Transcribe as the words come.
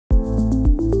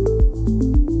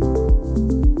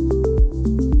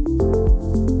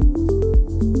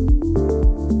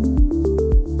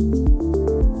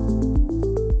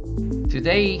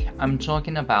Today, I'm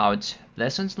talking about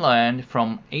lessons learned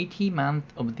from 80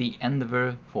 months of the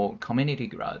endeavor for community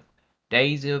growth,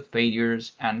 days of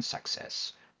failures and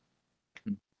success.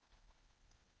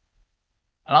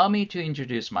 Allow me to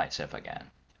introduce myself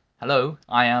again. Hello,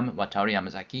 I am Wataru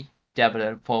Yamazaki,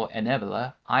 developer for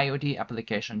Enabler IoT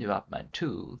application development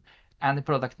tool and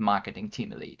product marketing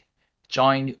team lead.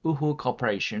 Joined Uhu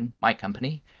Corporation, my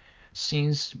company,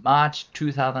 since March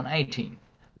 2018.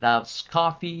 Loves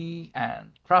coffee and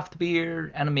craft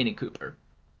beer and Mini Cooper.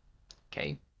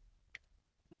 Okay.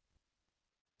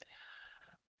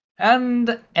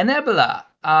 And Enabler,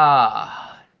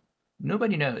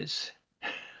 nobody knows.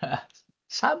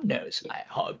 Some knows, I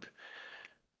hope.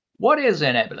 What is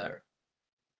Enabler?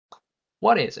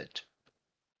 What is it?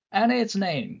 And its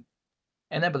name,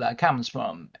 Enabler, comes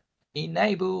from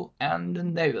enable and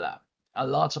enabler,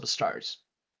 lots of stars.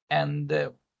 And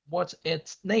what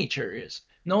its nature is,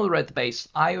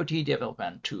 node-RED-based IoT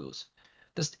development tools.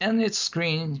 And its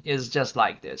screen is just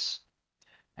like this.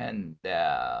 And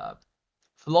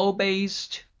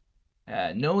flow-based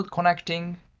node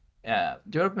connecting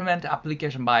development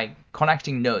application by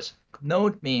connecting nodes.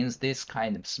 Node means this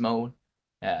kind of small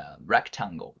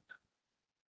rectangle.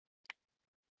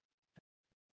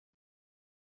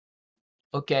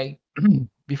 Okay,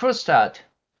 before start,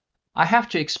 I have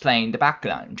to explain the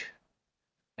background.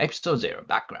 Episode 0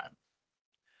 background.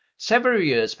 Several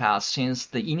years passed since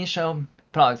the initial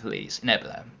product release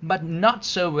Enabler, but not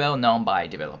so well known by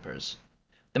developers.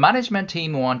 The management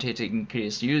team wanted to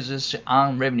increase users to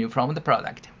earn revenue from the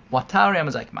product. Wataru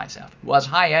Yamazaki myself was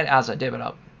hired as a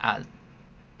developer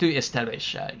to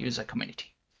establish a user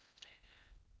community.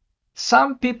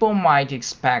 Some people might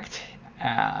expect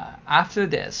after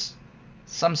this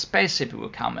some spaceship will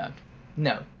come out.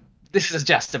 No, this is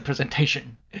just a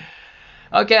presentation.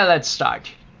 Okay, let's start.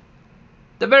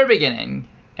 The very beginning,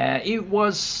 it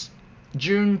was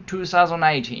June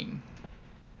 2018.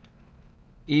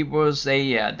 It was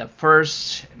the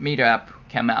first meetup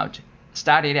came out,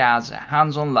 started as a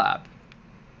hands-on lab.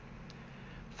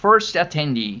 First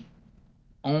attendee,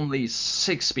 only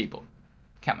 6 people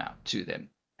come out to the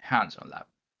hands-on lab.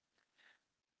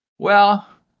 Well,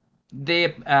 the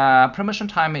promotion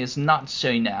time is not so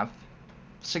enough.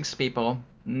 6 people,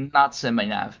 not so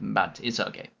enough, but it's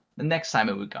okay. The next time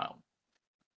we will go.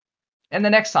 And the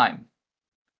next time,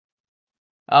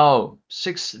 oh,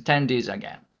 6 attendees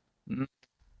again.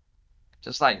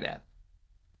 Just like that.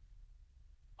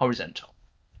 Horizontal.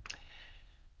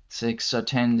 6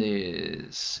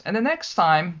 attendees. And the next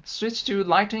time, switch to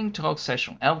lightning talk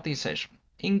session, LT session.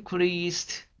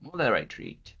 Increased moderate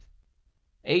rate.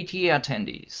 80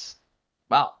 attendees.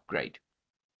 Wow, great.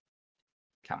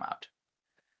 Come out.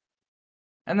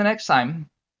 And the next time,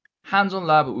 hands-on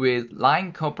lab with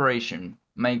line cooperation,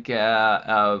 make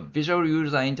a visual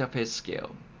user interface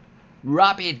scale.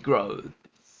 Rapid growth.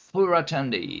 Full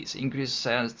attendees increase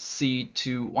C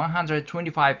to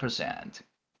 125%.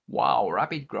 Wow,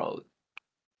 rapid growth.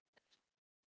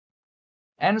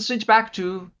 And switch back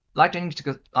to lightning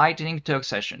talk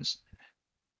sessions.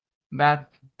 But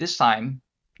this time,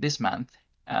 this month,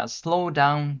 slow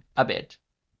down a bit,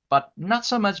 but not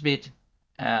so much bit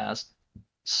as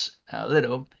a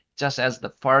little, just as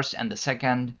the first and the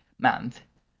second month,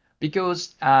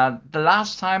 because the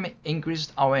last time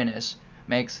increased awareness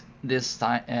makes this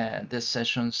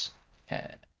session's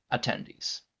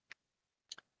attendees.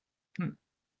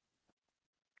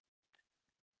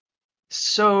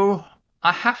 So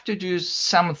I have to do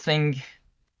something.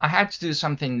 I had to do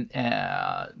something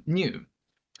new.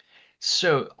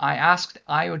 So I asked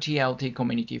IoT LT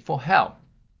community for help.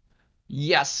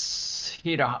 Yes,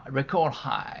 hit a record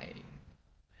high.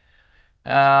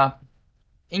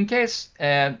 In case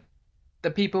the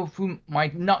people who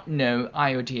might not know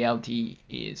IoT LT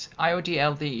is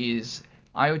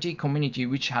IoT community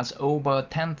which has over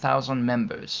 10,000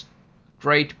 members.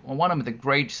 One of the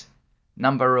great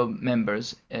number of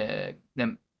members,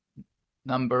 the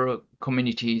number of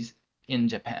communities in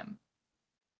Japan.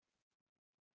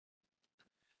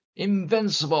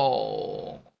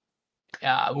 Invincible.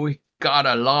 Yeah, we got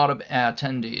a lot of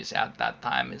attendees at that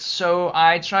time. So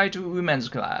I tried to women's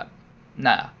club.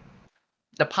 Nah,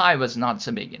 the pie was not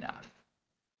so big enough.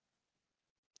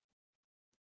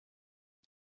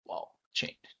 Well,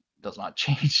 change does not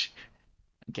change.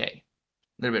 Okay,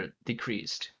 a little bit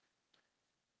decreased.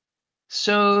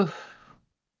 So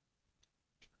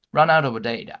run out of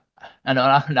data and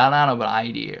run out of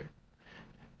idea.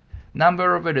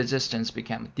 Number of resistance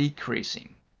became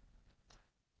decreasing.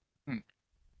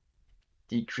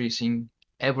 Decreasing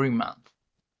every month.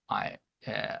 I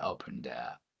opened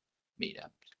the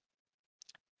meetup.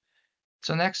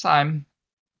 So next time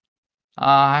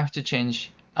I have to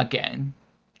change again.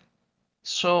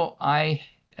 So a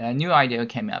new idea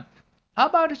came up. How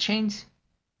about to change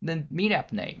the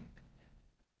meetup name?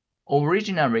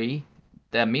 Originally,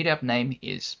 the meetup name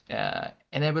is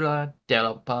Enabler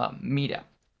Developer Meetup,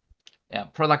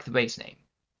 product-based name.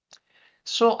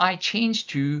 So I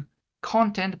changed to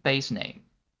content-based name.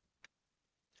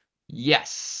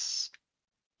 Yes,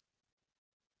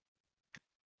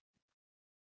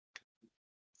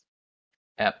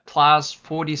 plus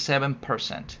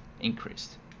 47%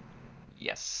 increased.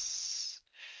 Yes.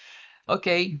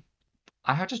 Okay,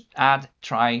 I have to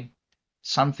try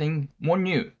something more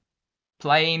new.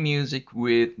 Play music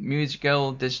with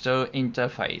musical digital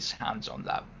interface hands-on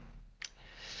lab.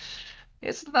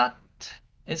 It's not,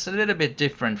 it's a little bit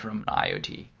different from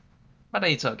IoT, but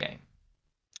it's okay.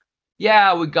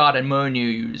 Yeah, we got more new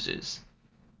users.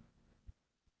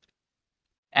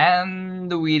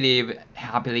 And we live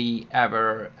happily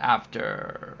ever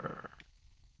after.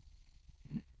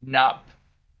 Nope,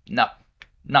 nope,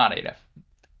 not enough.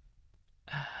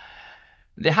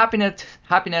 The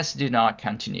happiness did not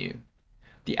continue.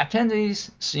 The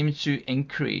attendees seemed to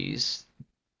increase,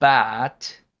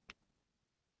 but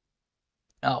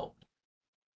oh,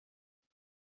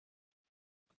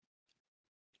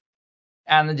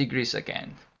 and decrease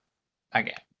again,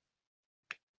 again.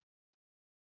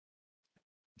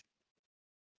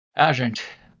 Urgent.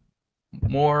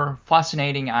 More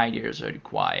fascinating ideas are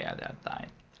required at that time.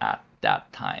 At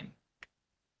that time,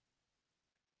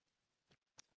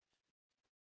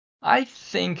 I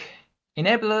think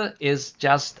enabler is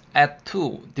just a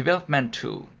tool, development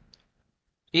tool.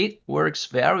 It works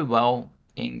very well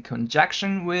in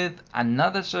conjunction with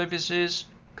another services,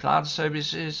 cloud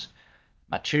services,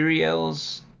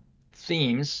 materials,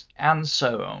 themes, and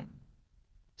so on.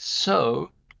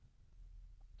 So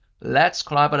let's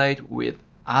collaborate with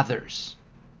others.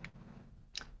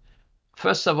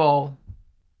 First of all,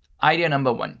 idea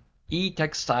number one,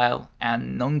 e-textile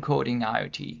and non-coding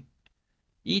IoT.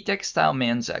 E-textile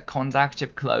means a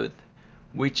conductive cloth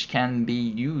which can be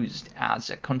used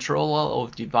as a controller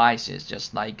of devices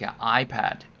just like an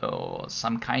iPad or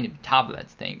some kind of tablet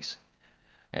things.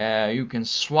 You can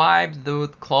swipe the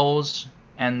clothes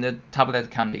and the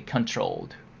tablet can be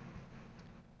controlled.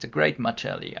 It's a great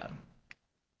material.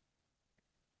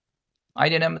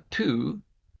 Idea number two,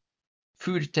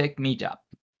 food tech meetup.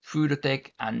 Food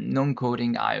tech and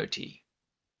non-coding IoT.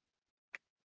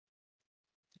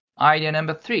 Idea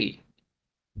number three,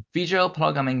 visual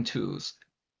programming tools.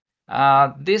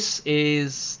 This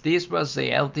was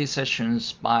the LT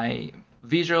sessions by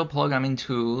visual programming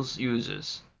tools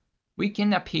users. We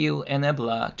can appeal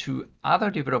enabler to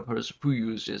other developers who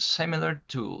uses similar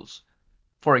tools.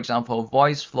 For example,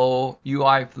 voice flow,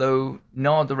 UI flow,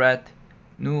 Node-RED,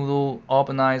 Noodle,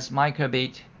 OpenEyes,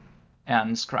 Microbit,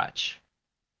 and Scratch.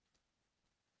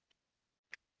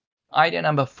 Idea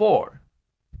number four,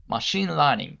 machine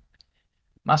learning.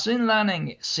 Machine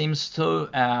learning seems so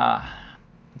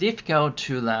difficult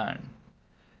to learn.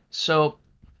 So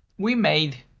we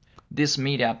made this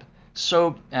meetup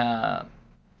so a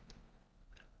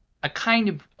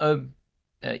kind of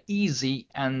easy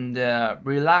and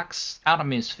relaxed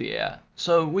atmosphere.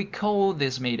 So we call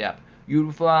this meetup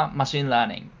Ultra Machine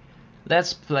Learning.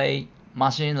 Let's play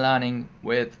machine learning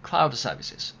with cloud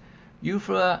services.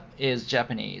 Ultra is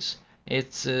Japanese.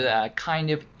 It's kind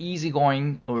of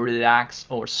easygoing or relaxed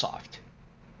or soft.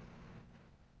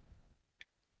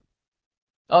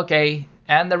 Okay,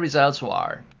 and the results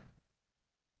were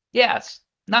yes,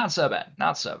 not so bad,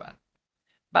 not so bad.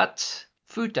 But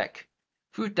food tech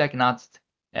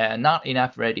not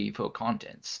enough ready for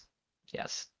contents.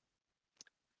 Yes,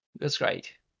 that's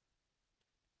great.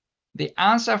 The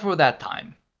answer for that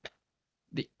time,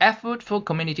 the effort for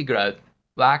community growth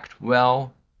worked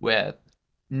well with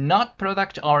not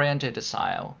product-oriented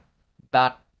style,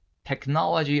 but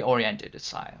technology-oriented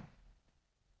style.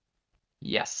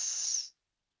 Yes,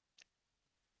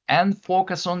 and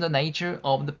focus on the nature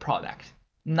of the product,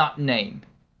 not name,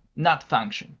 not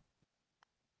function.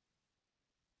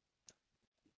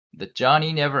 The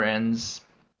journey never ends.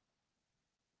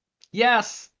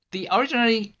 Yes, the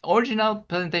original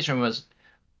presentation was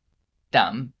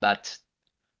done, but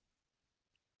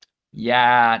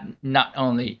yeah, not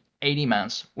only 80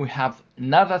 months, we have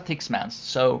another 6 months.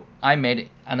 So I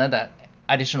made another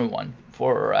additional one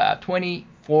for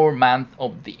 24 months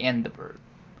of the endeavour.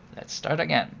 Let's start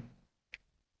again.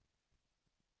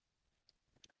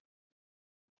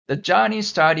 The journey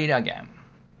started again.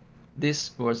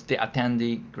 This was the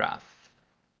attendee graph.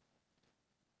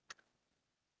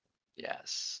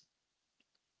 Yes.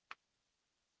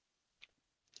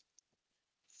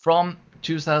 From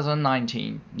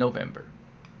 2019 November,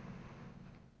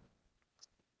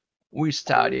 we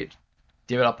started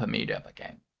developer meetup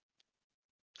again.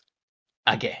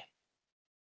 Again.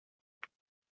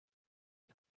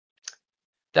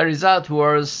 The result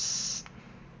was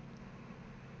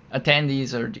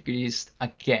attendees or degrees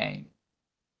again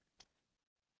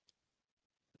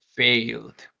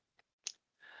failed.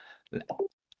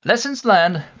 Lessons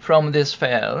learned from this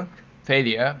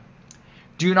failure.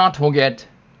 Do not forget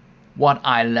what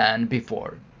I learned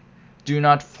before. Do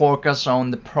not focus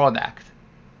on the product.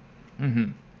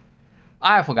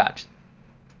 I forgot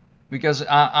because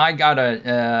I got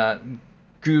a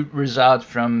good result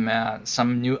from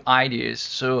some new ideas.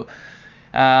 So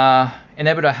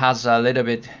endeavour has a little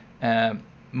bit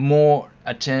more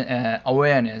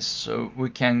awareness, so we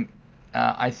can.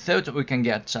 I thought we can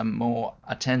get some more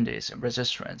attendees and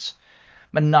registrants,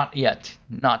 but not yet,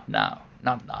 not now,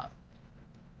 not now.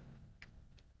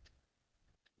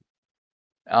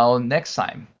 Next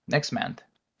time, next month,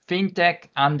 fintech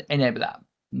and enabler.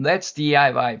 Let's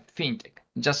DIY fintech,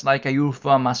 just like a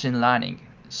UFO machine learning,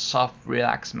 soft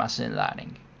relaxed machine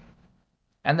learning.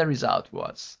 And the result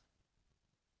was,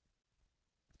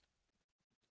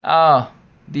 oh,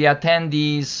 the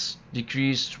attendees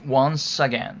decreased once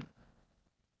again.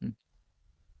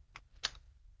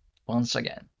 Once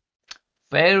again.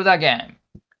 Failed again.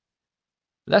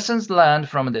 Lessons learned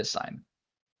from this time.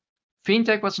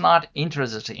 Fintech was not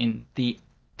interested in the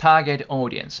target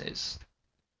audiences.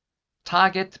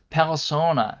 Target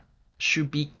persona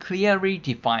should be clearly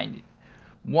defined.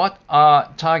 What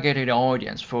are targeted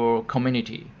audience for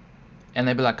community,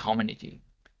 enabler community,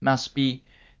 must be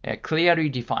clearly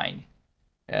defined.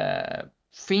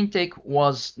 Fintech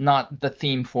was not the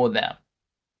theme for them.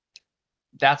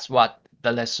 That's what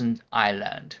the lesson I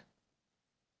learned.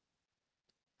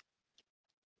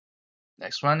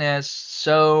 Next one is,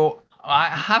 so I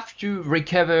have to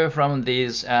recover from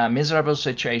this miserable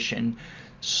situation.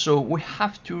 So we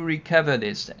have to recover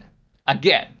this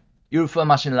again. UFO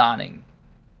machine learning.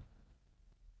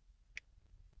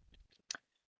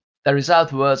 The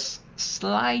result was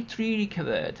slightly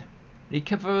recovered,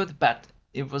 but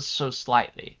it was so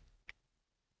slightly.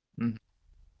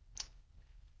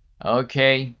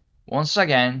 Okay, once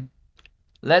again,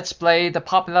 let's play the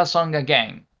popular song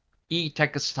again.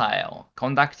 E-textile,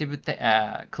 conductive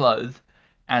cloth,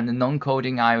 and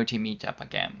non-coding IoT meetup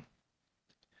again.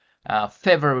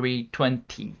 February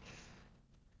 20th.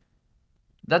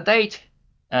 The date,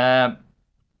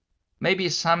 maybe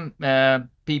some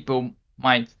people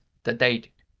might, the date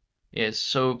is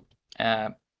so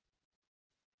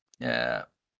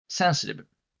sensitive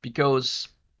because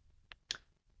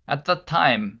at that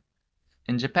time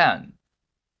in Japan,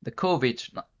 the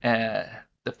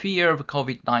the fear of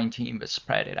COVID-19 was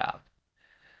spread it out.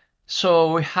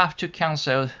 So we have to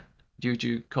cancel due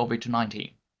to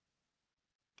COVID-19.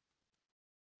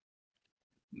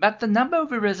 But the number of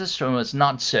registrants was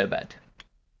not so bad.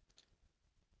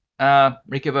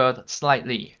 Recovered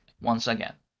slightly once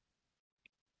again.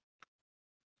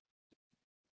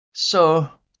 So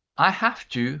I have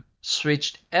to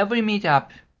switch every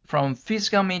meetup from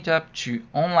physical meetup to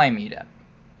online meetup,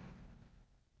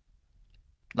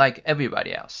 like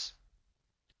everybody else,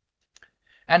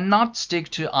 and not stick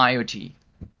to IoT.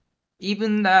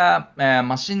 Even the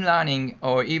machine learning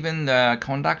or even the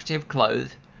conductive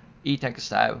cloth,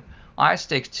 e-textile, I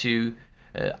stick to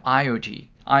IoT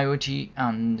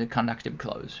and conductive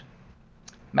cloth.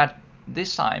 But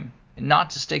this time,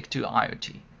 not stick to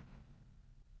IoT.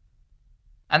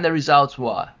 And the results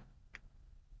were,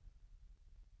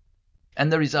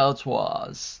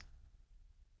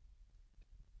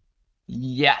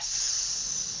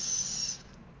 yes,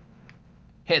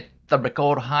 hit the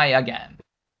record high again.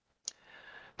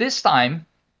 This time,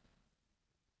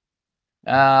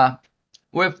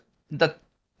 with that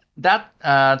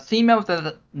theme of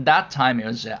that time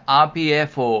is RPA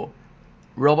for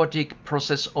robotic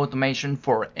process automation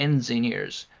for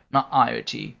engineers, not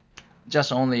IoT,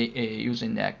 just only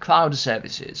using cloud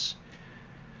services.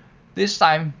 This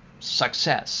time,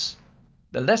 success.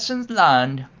 The lessons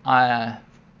learned, the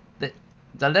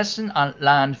lesson I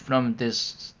learned from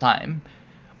this time: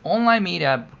 online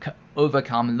meetup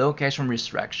overcome location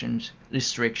restrictions.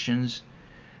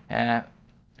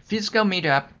 Physical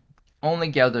meetup only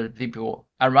gathered people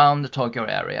around the Tokyo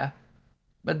area,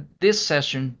 but this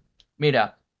session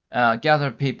meetup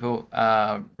gathered people,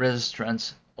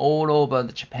 registrants all over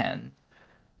Japan.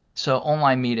 So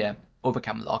online meetup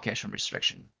overcome location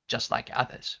restriction, just like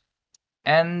others.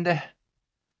 And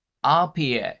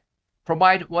RPA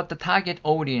provide what the target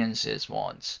audiences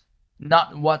wants,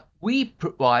 not what we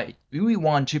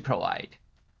want to provide.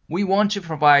 we want to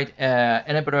provide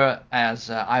enabler as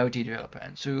IoT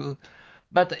development tool,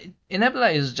 but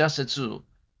enabler is just a tool,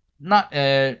 not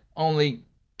only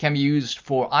can be used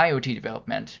for IoT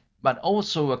development, but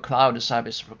also a cloud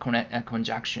service for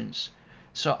conjunctions.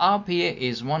 So RPA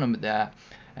is one of the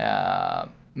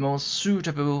most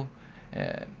suitable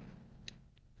uh,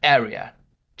 area,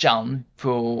 John,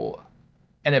 for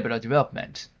enabler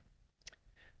development.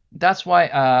 That's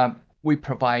why we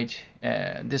provide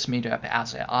this meetup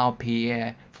as an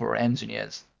RPA for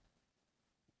engineers.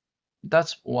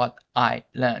 That's what I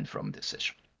learned from this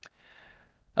session.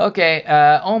 Okay,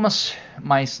 almost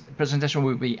my presentation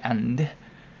will be end.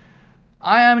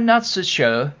 I am not so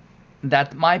sure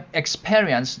that my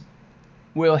experience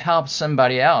will help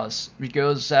somebody else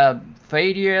because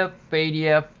failure,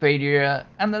 failure, failure,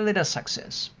 and a little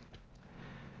success.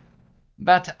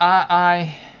 But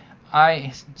I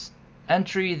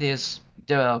enter this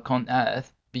develop on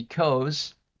earth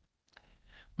because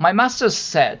my master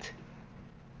said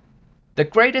the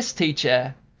greatest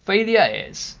teacher failure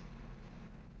is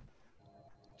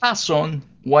pass on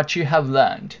what you have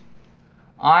learned.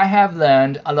 I have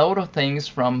learned a lot of things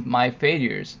from my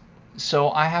failures,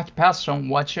 so I have to pass on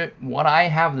what I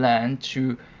have learned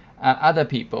to other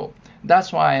people.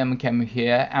 That's why I am came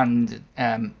here and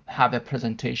have a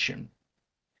presentation.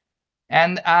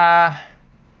 And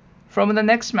from the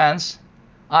next month,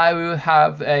 I will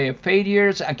have a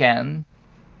failures again,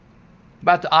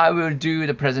 but I will do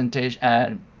the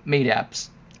presentation meetups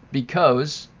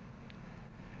because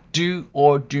do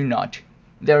or do not.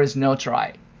 There is no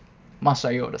try,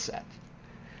 Masayoda said.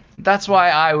 That's why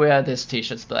I wear this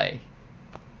t-shirt today.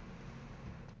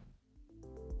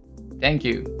 Thank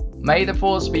you. May the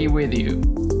force be with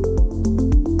you.